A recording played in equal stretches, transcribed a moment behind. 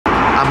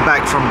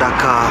back from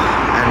Dakar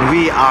and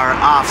we are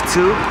off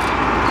to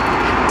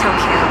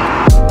Tokyo.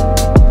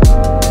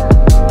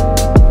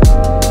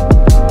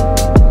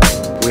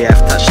 We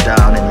have touched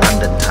down in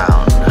London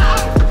town.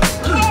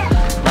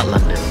 Not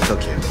London,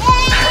 Tokyo.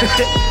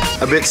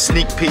 A bit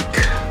sneak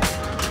peek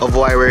of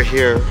why we're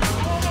here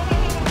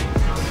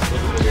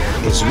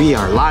is we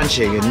are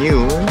launching a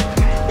new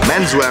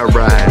menswear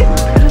brand.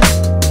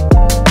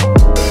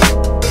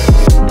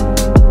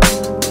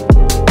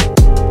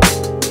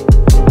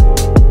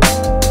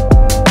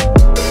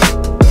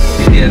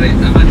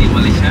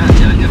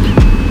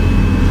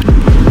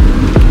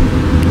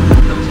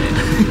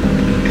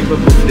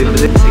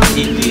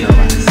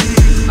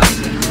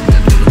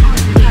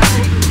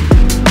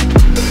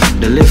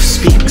 The lift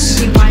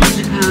speaks.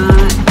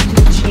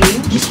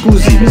 Miss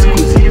Kuzi.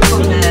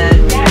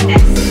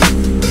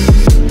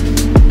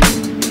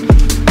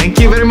 Thank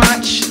you very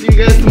much. See you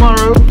guys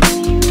tomorrow.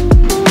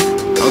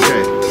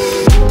 Okay.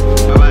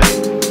 Bye bye.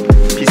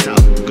 Peace out.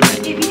 Good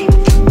night.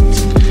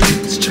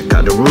 Let's check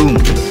out the room.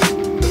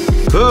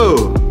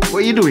 Oh,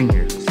 what are you doing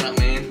here? What's up,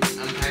 man?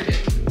 I'm tired.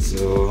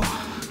 So,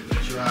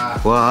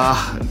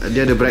 wah,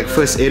 dia ada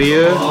breakfast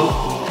area.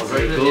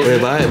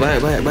 Baik.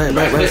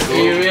 Breakfast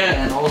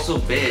area and also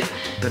bed.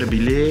 Ada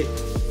bilik,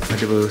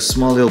 ada a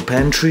small little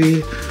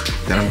pantry,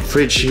 got a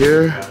fridge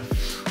here.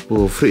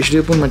 Oh, fridge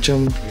dia pun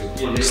macam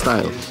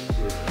style.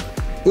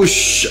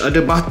 Ush, ada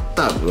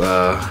bathtub.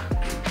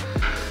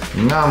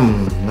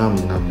 Ngam.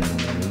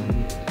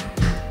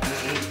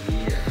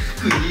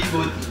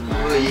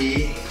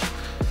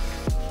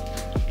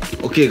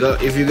 Okay,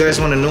 if you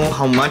guys want to know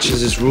how much is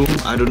this room,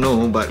 I don't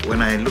know, but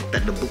when I looked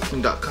at the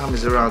booking.com,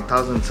 it's around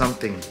 1,000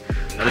 something.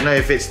 I don't know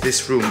if it's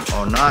this room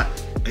or not.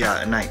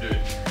 Yeah, at night.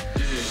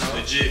 This is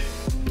legit.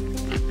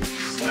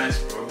 It's nice,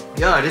 bro.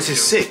 Yeah, this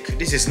is sick.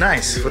 This is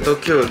nice for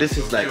Tokyo. This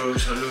is like,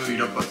 Selalu you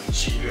dapat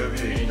kecil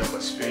ke, ni dapat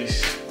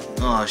space.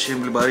 ah,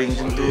 Shin boleh baring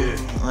macam tu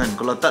kan.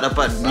 Kalau tak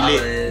dapat bilik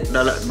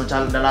dalam,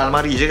 macam dalam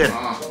almari je kan,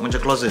 macam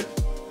closet.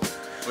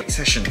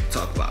 Session to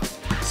talk about.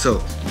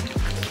 So,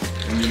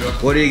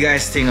 what do you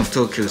guys think of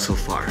Tokyo so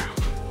far?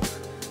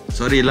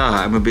 Sorry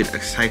lah, I'm a bit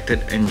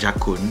excited and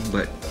jakun,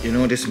 but you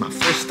know, this is my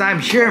first time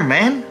here,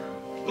 man.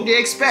 What do you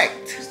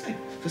expect?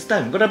 First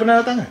time. Kau dah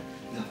pernah datang kan?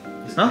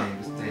 Huh?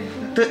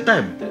 Third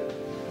time?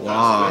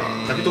 Wow.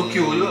 Tapi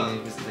Tokyo juga.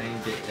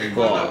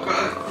 Wow.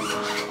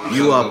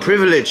 You are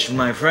privileged,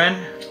 my friend.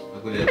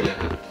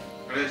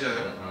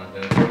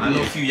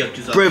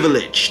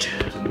 Privileged.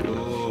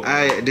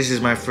 This is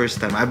my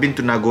first time. I've been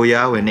to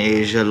Nagoya when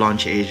Asia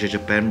launched Asia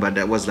Japan, but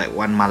that was like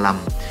one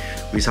malam.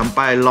 We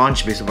sampai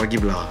launch besok pagi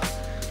belah.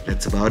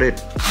 That's about it.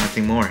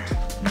 Nothing more,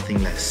 nothing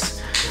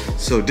less.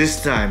 So this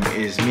time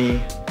is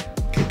me.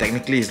 Okay,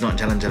 technically it's not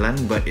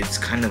jalan-jalan, but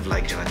it's kind of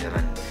like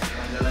jalan-jalan.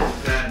 Jalan-jalan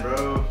plan,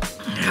 bro.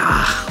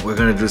 Yeah, we're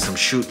gonna do some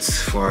shoots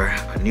for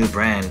a new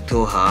brand,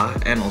 Toha,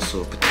 and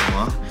also Petit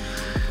Moi.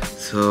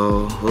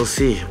 So we'll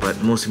see. But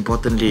most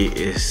importantly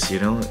is,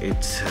 you know,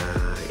 it's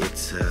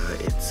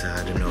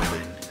I don't know,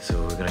 man.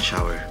 So we're gonna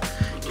shower.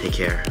 Take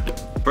care.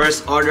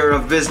 First order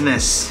of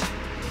business.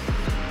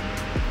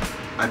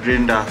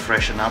 Adrinda,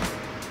 freshen up.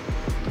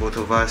 Both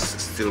of us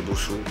still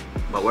busu.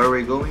 But where are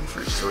we going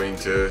first? Going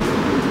to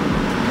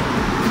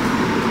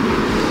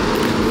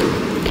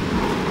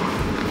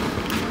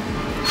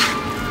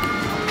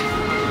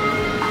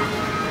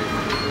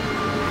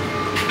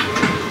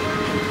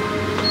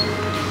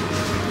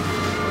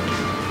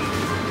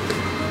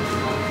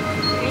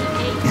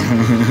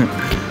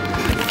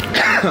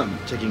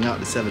checking out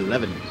the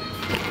 7-Eleven.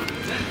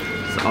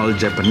 It's all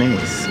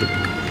Japanese. Look.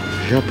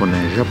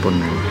 Japanese.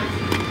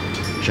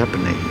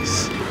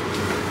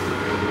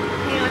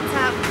 Hey, what's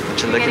up? What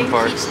you looking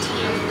for?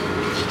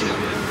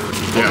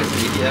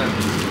 yeah.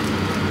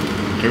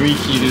 Can we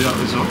heat it up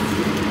as well?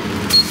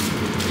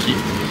 Heat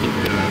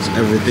That's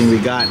everything we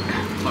got.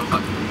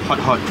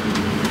 Hot.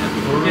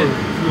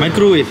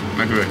 Microwave.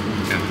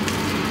 Yeah.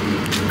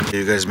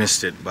 You guys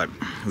missed it, but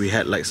we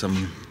had like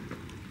some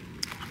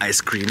ice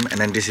cream, and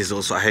then this is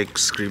also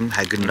ice cream,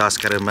 Haagen-Dazs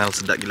caramel,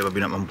 sedap gila babi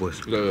nak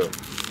mampus.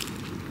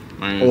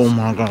 Oh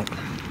my god.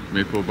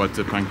 Maple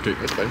butter pancake.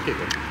 That's pancake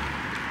kan?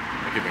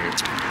 Pancake.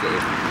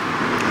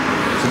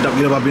 Sedap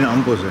gila babi nak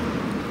mampus eh.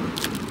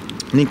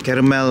 Ni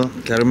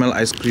caramel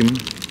ice cream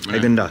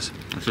Haagen-Dazs.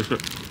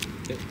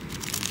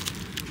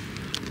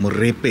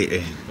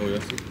 Merepek eh. Oh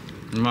ya.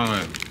 Memang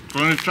kan.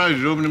 Kau nak try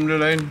dulu benda-benda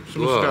lain.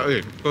 Semua sedap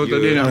eh. Kau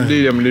tadi nak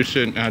beli yang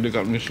Malaysia, ada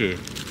kat Malaysia.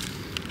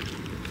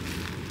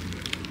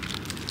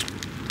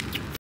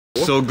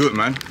 So good,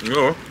 man.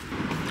 Yeah.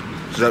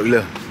 Sedap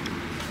gila.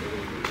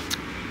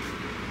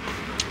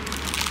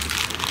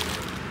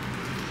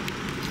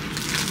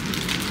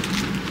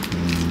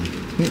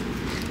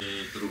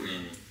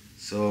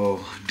 So,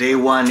 day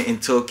one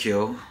in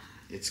Tokyo.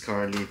 It's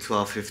currently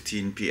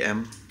 12:15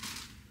 p.m.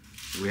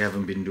 We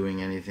haven't been doing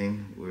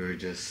anything. We're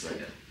just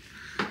like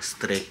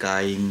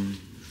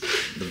strekaing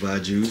the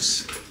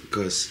bajus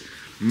because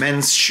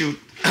men's shoot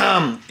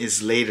is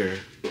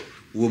later.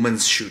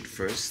 Women's shoot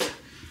first.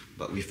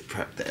 But we've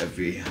prepped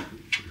every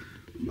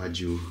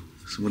baju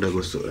Semua dah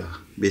gosok lah.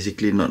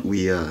 Basically not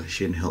we lah.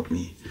 Shane helped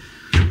me.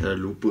 Dah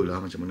lupa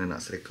lah macam mana nak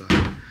sereka.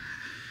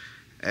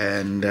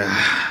 And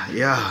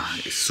yeah,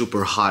 it's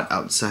super hot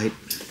outside.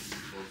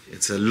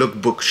 It's a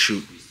lookbook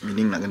shoot,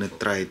 meaning nak kena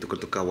try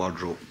tukar-tukar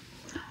wardrobe.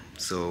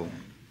 So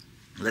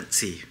let's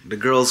see. The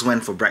girls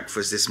went for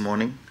breakfast this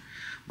morning,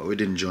 but we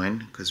didn't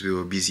join because we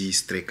were busy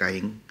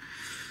strekaing.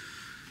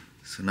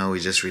 So now we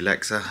just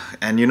relax.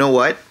 And you know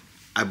what?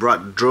 I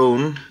brought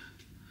drone,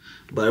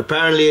 but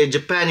apparently in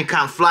Japan you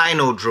can't fly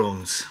no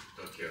drones.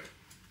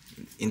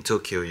 In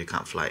Tokyo you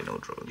can't fly no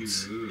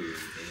drones.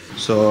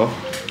 So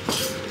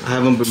I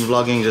haven't been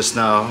vlogging just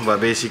now, but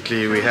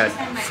basically we had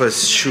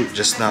first shoot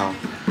just now.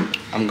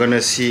 I'm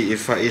gonna see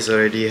if Faiz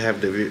already have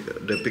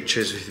the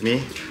pictures with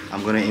me.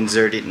 I'm gonna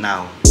insert it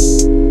now.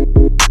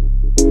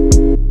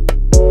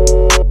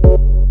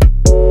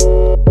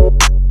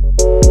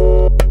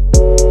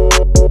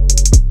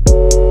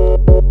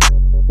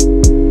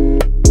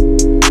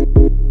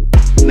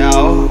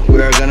 Now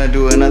we are gonna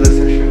do another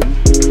session.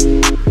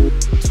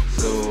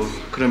 So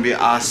couldn't be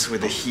asked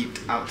with the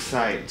heat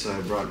outside, so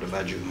I brought the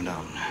baju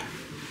down.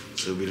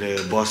 So bila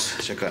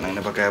boss cakap nak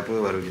pakai apa,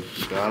 baru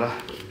kita lah.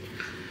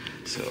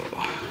 So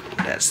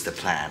that's the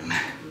plan.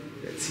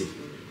 Let's see.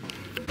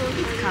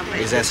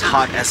 It's as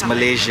hot as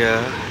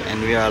Malaysia,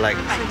 and we are like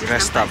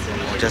dressed up.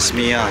 Just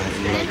me, in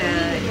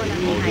like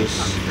all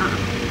this.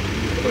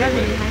 I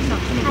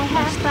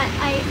have, but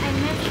I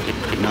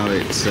never. Now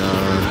it's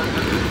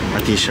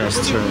Atisha's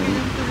turn.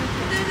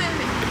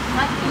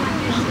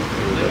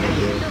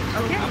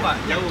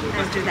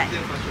 Let's do that.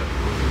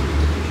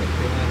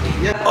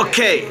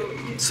 Okay,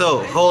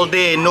 so whole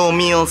day no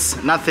meals,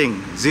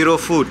 nothing,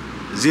 zero food,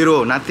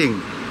 zero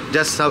nothing,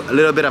 just a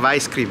little bit of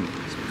ice cream,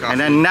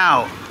 and then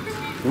now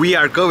we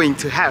are going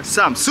to have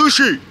some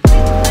sushi.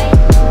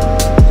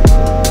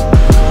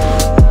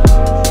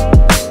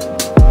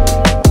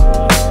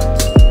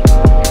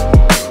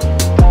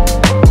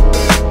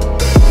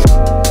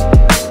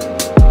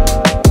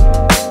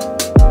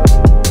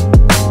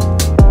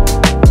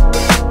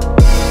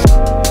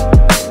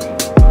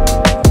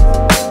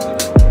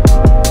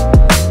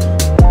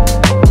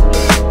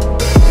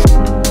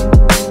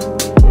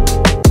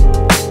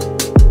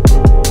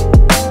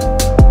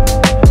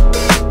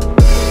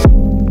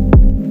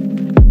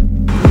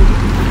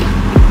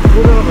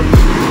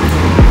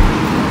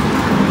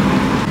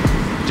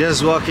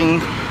 Just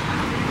walking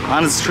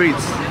on the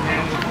streets.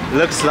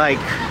 Looks like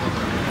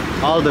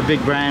all the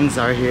big brands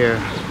are here.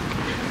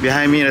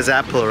 Behind me is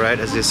Apple, right,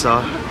 as you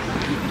saw.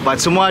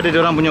 But semua ada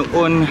orang punya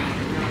own.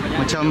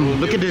 Macam,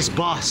 look at this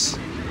boss.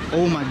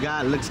 Oh my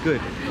god, looks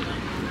good.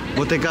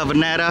 Bottega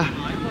Veneta,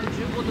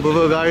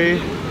 Bulgari,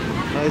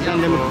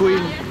 Alexander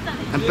McQueen,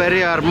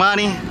 Imperial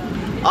Armani.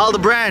 All the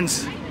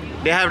brands,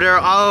 they have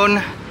their own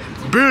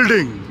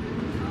building.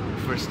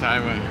 First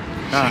time.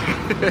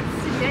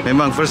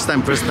 Memang first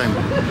time.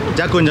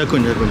 Jakun.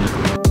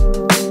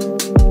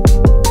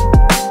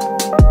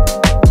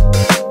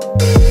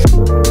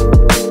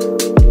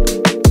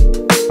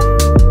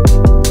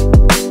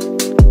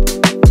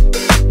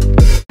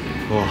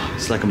 Oh,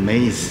 it's like a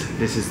maze.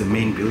 This is the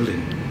main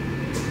building.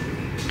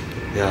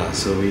 Yeah,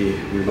 so we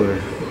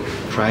were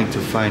trying to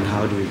find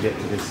how do we get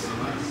to this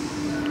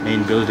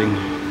main building.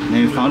 And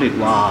then we found it.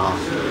 Wow.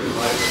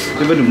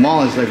 Even the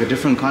mall is like a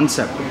different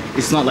concept.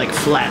 It's not like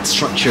flat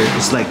structure.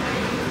 It's like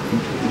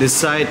this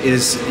side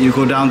is you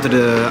go down to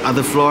the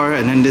other floor,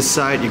 and then this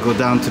side you go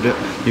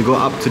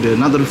up to the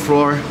another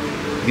floor.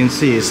 You can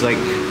see it's like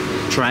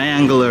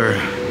triangular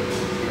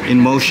in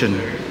motion.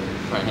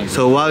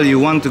 So while you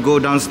want to go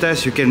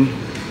downstairs, you can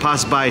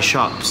pass by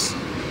shops,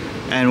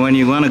 and when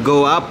you want to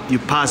go up, you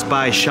pass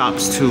by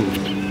shops too.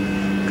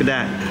 Look at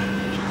that.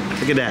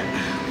 Look at that.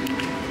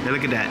 Yeah,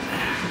 look at that.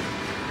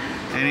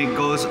 And it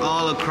goes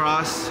all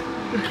across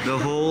the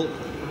whole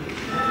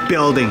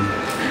building.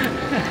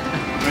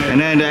 And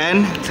then at the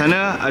end,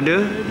 sana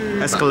ada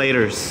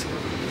escalators.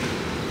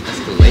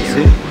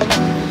 See?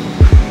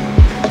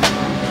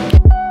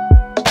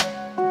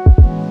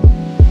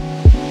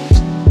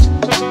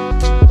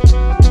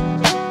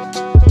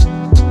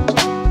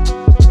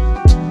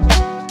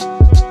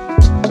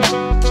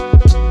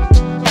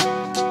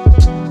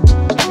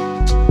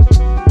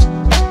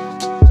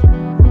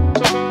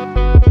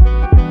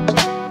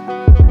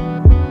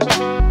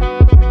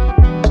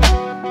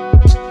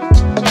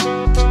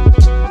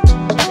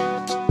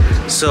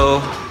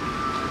 So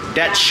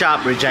that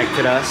shop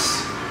rejected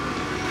us.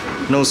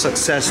 No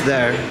success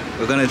there.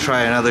 We're gonna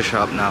try another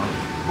shop now.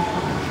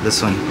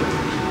 This one.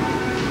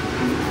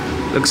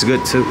 Looks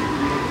good too.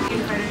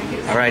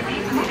 Alright,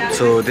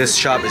 so this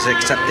shop is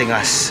accepting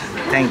us.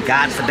 Thank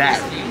God for that.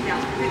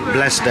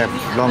 Bless them.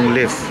 Long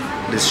live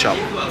this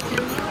shop.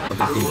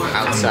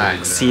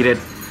 Outside. Seated.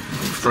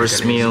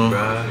 First meal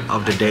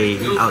of the day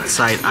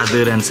outside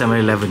other than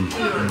 7-Eleven.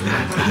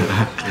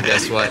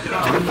 Guess what?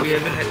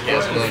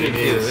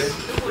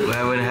 We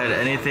haven't had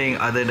anything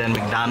other than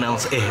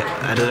McDonald's,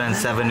 other than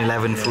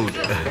 7-Eleven food.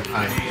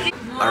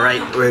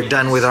 Alright, we're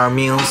done with our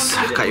meals.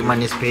 Kak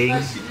Iman is paying.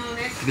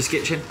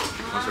 Biscuit, Chin?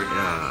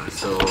 Yeah,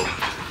 so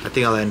I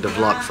think I'll end the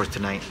vlog for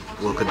tonight.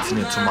 We'll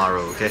continue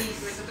tomorrow, okay?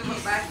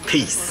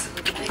 Peace!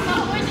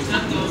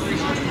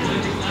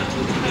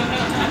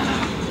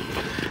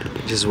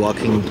 Just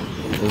walking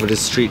over the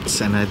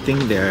streets and I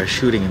think they're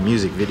shooting a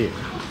music video.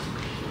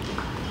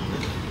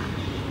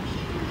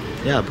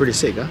 Yeah, pretty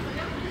sick, huh?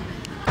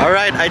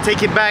 Alright, I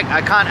take it back.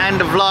 I can't end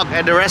the vlog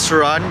at the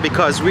restaurant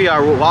because we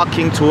are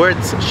walking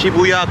towards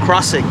Shibuya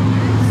Crossing.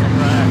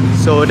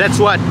 So that's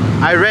what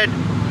I read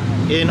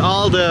in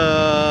all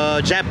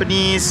the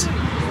Japanese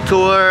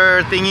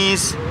tour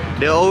thingies.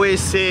 They always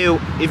say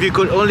if you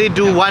could only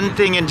do one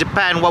thing in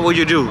Japan, what would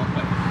you do?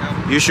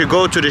 You should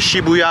go to the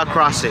Shibuya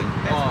Crossing.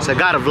 So I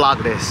gotta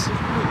vlog this.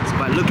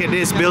 But look at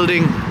this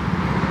building,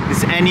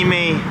 this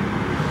anime.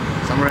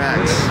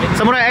 Samurai X.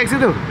 Samurai X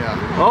itu?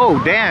 Yeah. Oh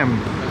damn.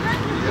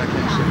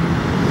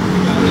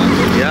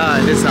 Yeah,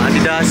 and this is the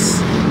Adidas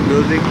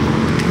building.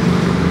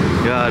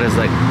 Yeah, there's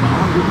like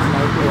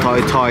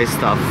toy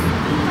stuff.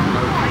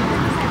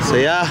 So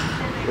yeah,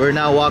 we're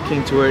now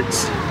walking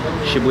towards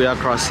Shibuya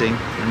Crossing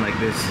and like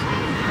this.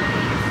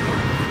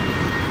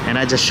 And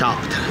I just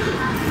shopped.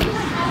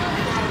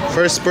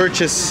 First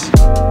purchase.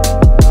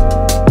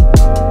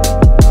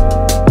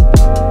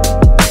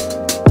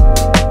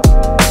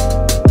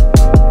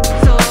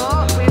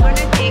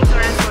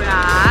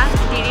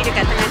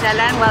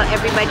 While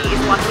everybody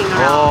is walking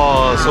around.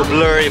 Oh, so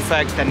blur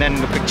effect and then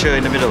the picture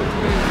in the middle.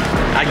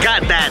 I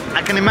got that.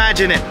 I can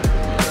imagine it.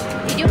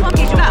 Did you walk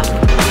juga?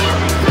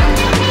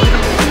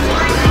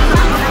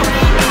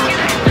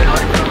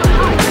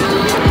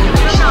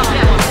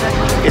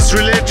 It's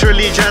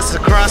literally just a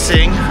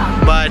crossing,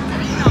 but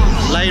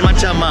lain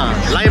macam ah.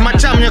 Lain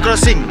macamnya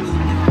crossing.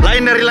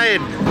 Lain dari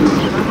lain.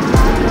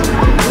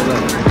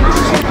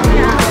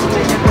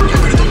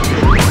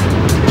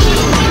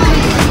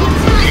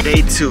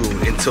 Day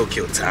 2 in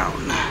Tokyo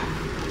town.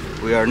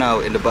 We are now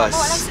in the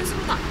bus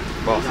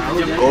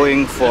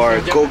going for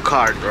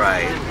go-kart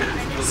ride.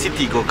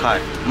 City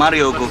go-kart,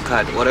 Mario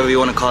go-kart, whatever you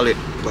want to call it.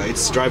 But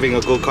it's driving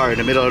a go-kart in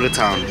the middle of the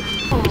town.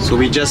 So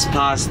we just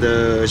passed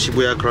the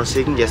Shibuya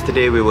crossing.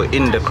 Yesterday we were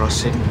in the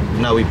crossing.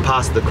 Now we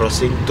passed the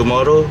crossing.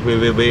 Tomorrow we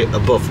will be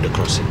above the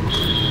crossing.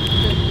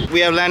 We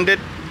have landed.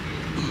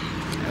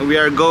 And we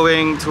are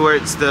going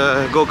towards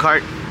the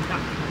go-kart.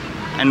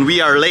 And we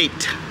are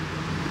late.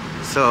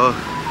 So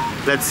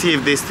let's see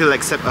if they still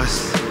accept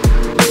us.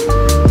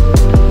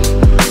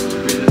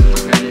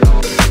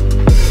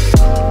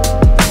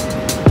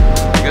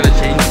 You gotta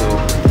change though.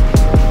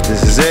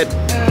 This is it.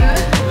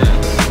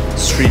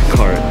 Street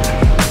card.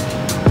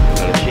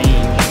 Gotta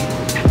change.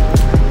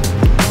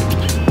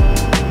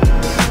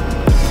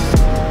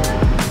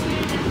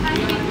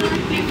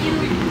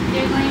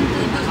 They're going to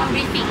do some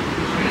briefing.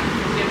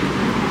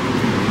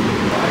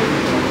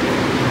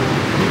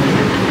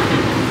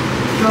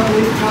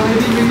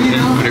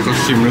 Ada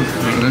kostum tu.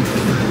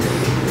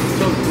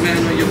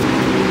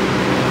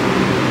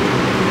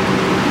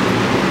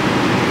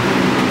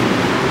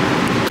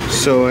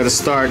 So at the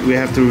start we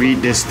have to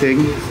read this thing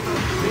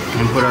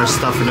and put our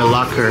stuff in a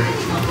locker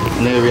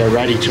and then we are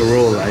ready to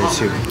roll, I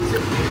assume.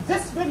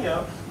 This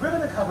video, we're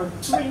going to cover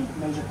 3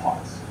 major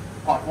parts.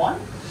 Part 1,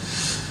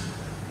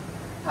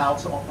 how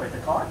to operate the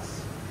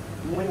carts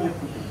when you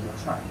complete your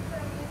turn.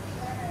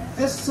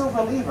 This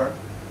silver lever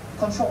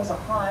controls the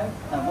high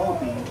and low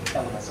beam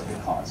elements of your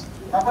carts.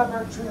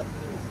 However, during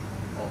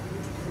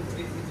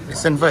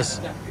Listen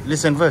first.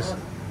 Listen first.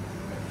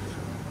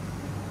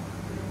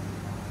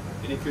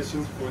 Any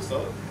questions before we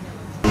start?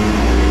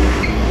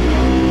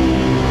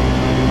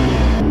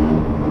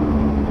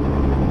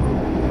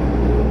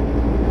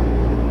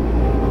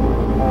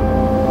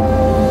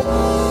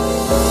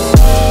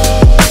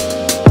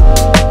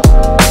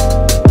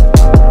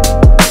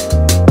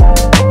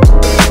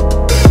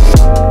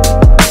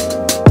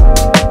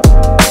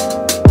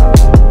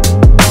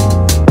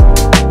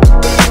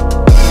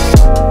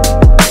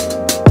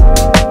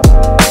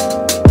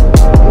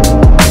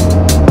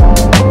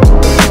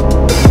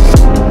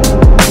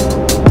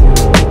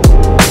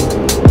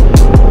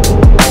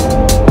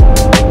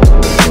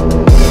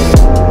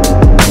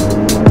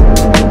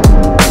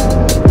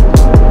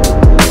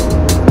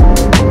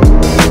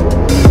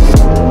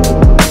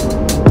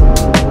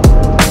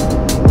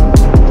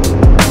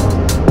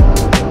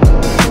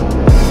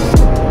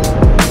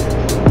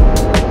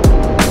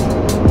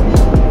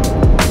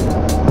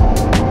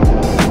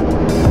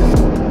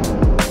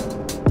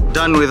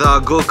 Done with our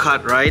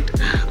go-kart ride.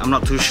 I'm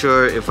not too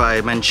sure if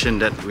I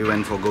mentioned that we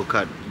went for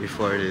go-kart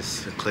before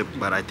this clip,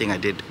 but I think I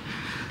did.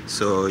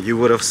 So you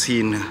would have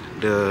seen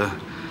the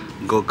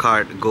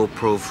go-kart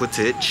GoPro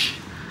footage,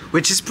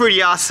 which is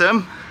pretty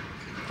awesome.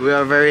 We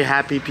are very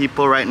happy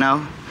people right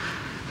now.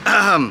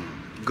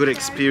 Good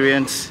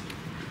experience,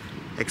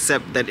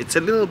 except that it's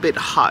a little bit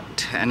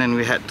hot and then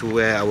we had to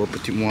wear our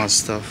Petit Moi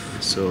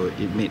stuff, so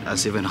it made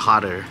us even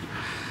hotter.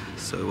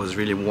 So it was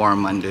really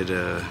warm under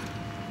the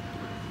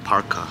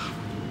parka,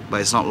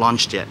 but it's not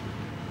launched yet.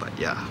 But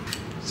yeah,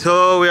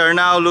 so we are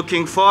now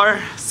looking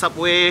for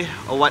subway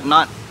or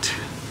whatnot,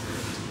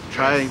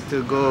 trying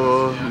to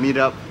go meet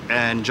up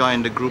and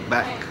join the group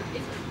back.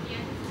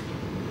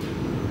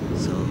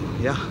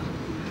 yeah,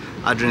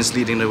 Adrian's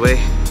leading the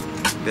way.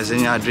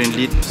 Biasanya Adrian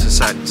lead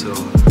sesat, so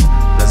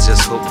let's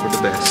just hope for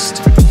the best.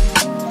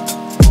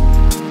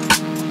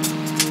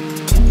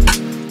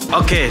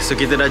 Okay, so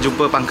kita dah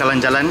jumpa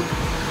pangkalan jalan.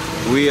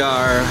 We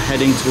are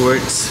heading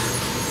towards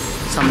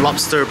some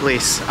lobster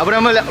place. Apa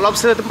nama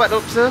lobster, tempat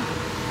lobster?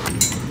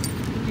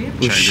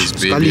 Check this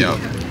baby out.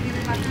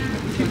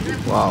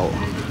 Wow.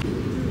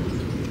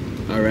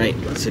 Alright,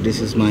 so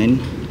this is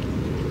mine.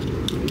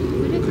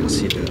 You can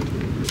see the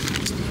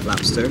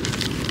lobster.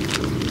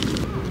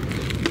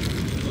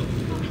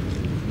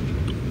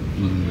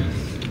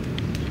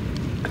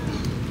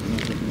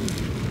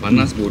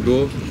 Panas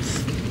bodoh.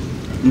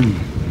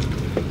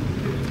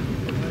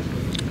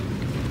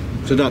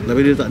 Sedap,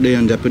 tapi dia tak ada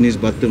yang Japanese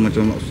butter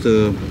macam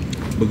lobster,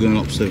 burger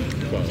lobster.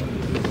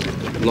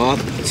 Lot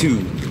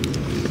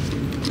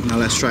 2. Now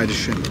let's try the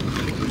shrimp.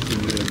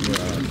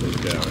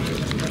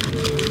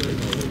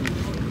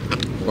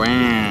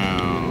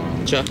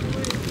 Wow. Cha.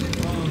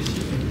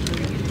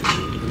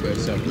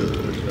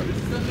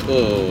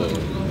 Oh,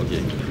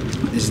 okay.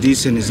 It's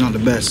decent, it's not the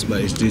best,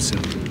 but it's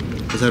decent.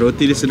 Pasal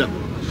roti dia sedap.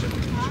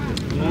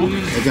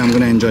 Okay, I'm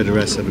gonna enjoy the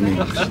rest of the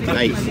meal.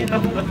 Right.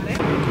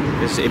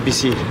 There's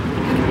APC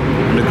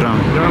on the ground.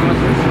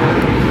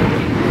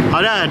 Oh,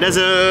 there's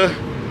a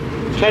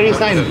cherry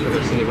sign.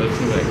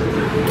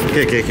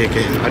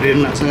 Okay. Ada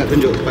nak sangat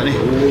tunjuk tempat ni.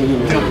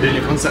 Dia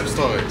punya concept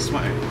store,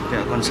 smart.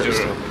 Yeah, concept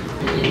store.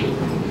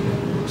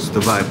 It's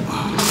the vibe.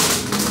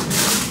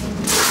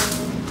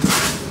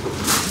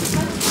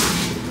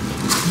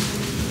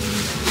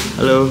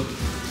 Hello.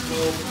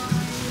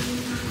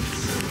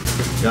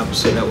 Yup,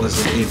 so that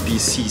was an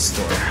APC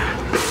store.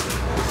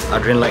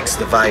 Adrian likes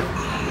the vibe.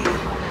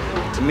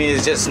 To me,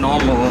 it's just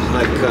normal,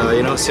 like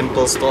you know,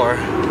 simple store.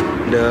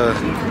 The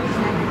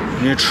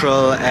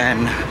neutral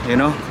and you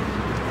know,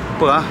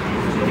 apa?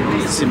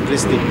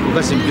 Simplistic.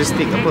 Bukan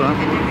simplistic, apa?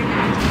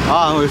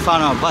 Ah, we found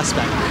our bus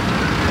back.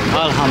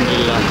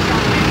 Alhamdulillah.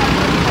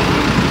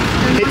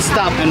 Hit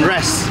stop and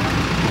rest.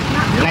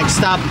 Next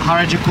stop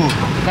Harajuku.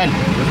 Kan?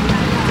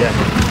 Yeah.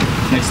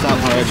 Next stop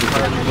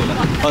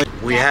Harajuku.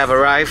 We have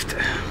arrived.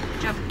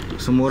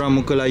 Semua orang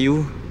muka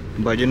layu,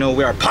 but you know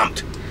we are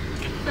pumped.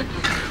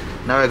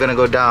 Now we're gonna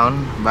go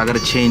down, but I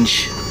gotta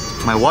change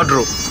my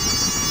wardrobe.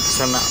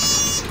 Sana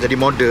jadi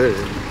model.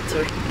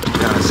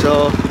 Yeah,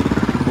 so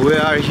we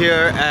are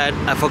here at,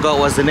 I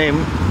forgot what's the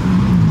name,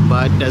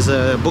 but there's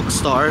a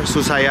bookstore,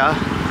 Susaya.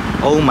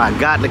 Oh my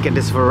god, look at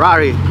this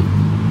Ferrari.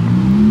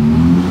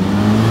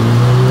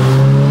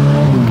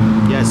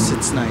 Yes,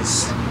 it's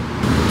nice.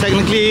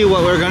 Technically,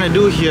 what we're gonna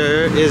do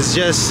here is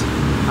just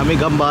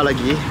ambil gambar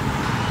lagi.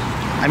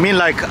 I mean,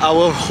 like,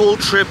 our whole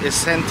trip is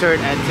centered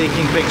at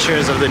taking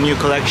pictures of the new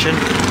collection.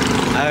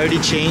 I already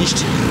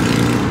changed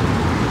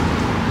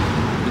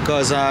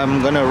because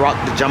I'm gonna rock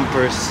the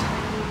jumpers.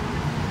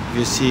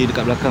 You see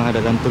dekat belakang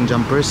ada gantung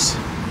jumpers,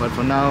 but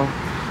for now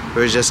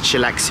we're just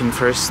chillaxing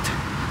first,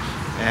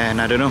 and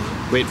I don't know,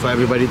 wait for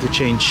everybody to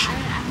change.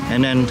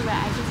 And then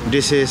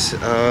this is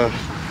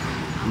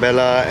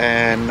Bella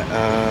and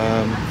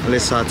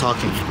Alyssa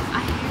talking.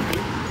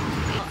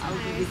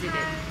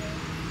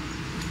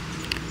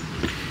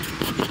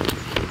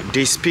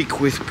 They speak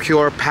with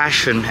pure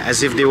passion as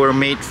if they were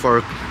made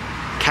for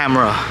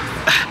camera.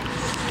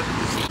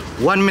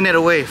 1 minute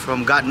away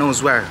from God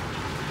knows where.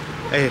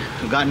 Hey,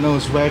 God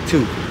knows where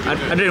too. I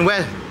didn't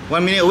where?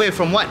 1 minute away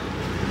from what?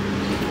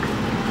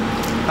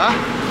 Huh?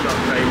 Shop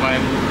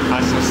Kaiman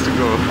asked us to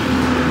go.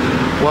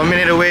 1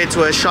 minute away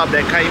to a shop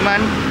that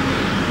Kaiman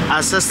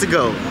asked us to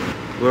go.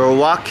 We were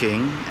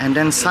walking and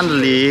then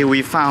suddenly we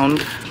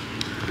found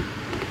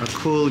a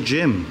cool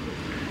gym.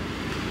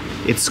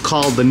 It's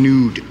called the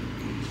Nude.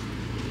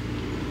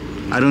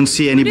 I don't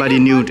see anybody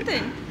nude.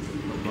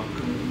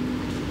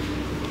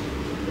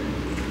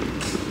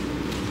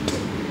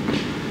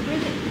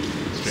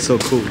 So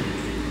cool.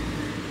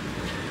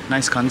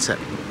 Nice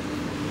concept.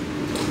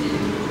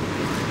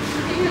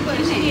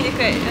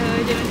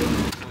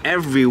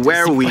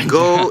 Everywhere we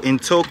go in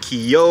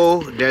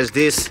Tokyo, there's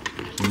this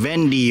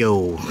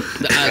Vendio.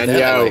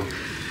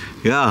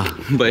 Yeah,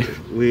 But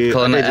we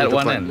kalau nak ada je add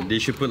one tempat. kan, they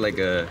should put like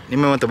a Ni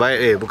memang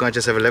terbaik bukan macam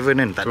 7-Eleven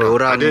kan. Tak ada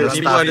orang, Ada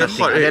staff, ada nothing.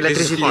 hot, Ada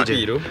this is electricity hot.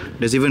 je.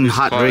 There's even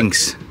hot hot.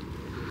 drinks.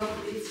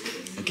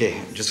 Okay,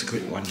 just a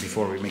quick one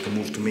before we make a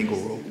move to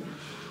Meguro.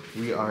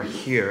 We are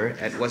here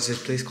at, what's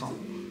this place called?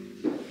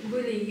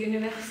 Bully,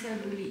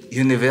 Universal Bully.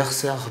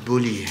 Universal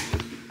Bully.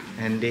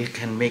 And they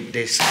can make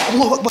this.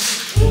 Allahu Akbar.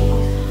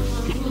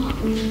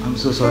 I'm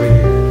so sorry.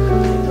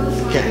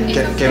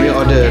 Can we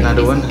order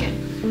another one?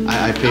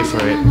 I pay for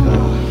it.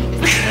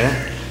 Yeah?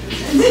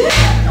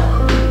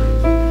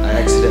 I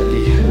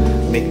accidentally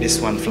make this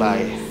one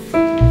fly.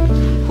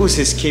 Who's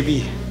this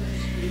KB?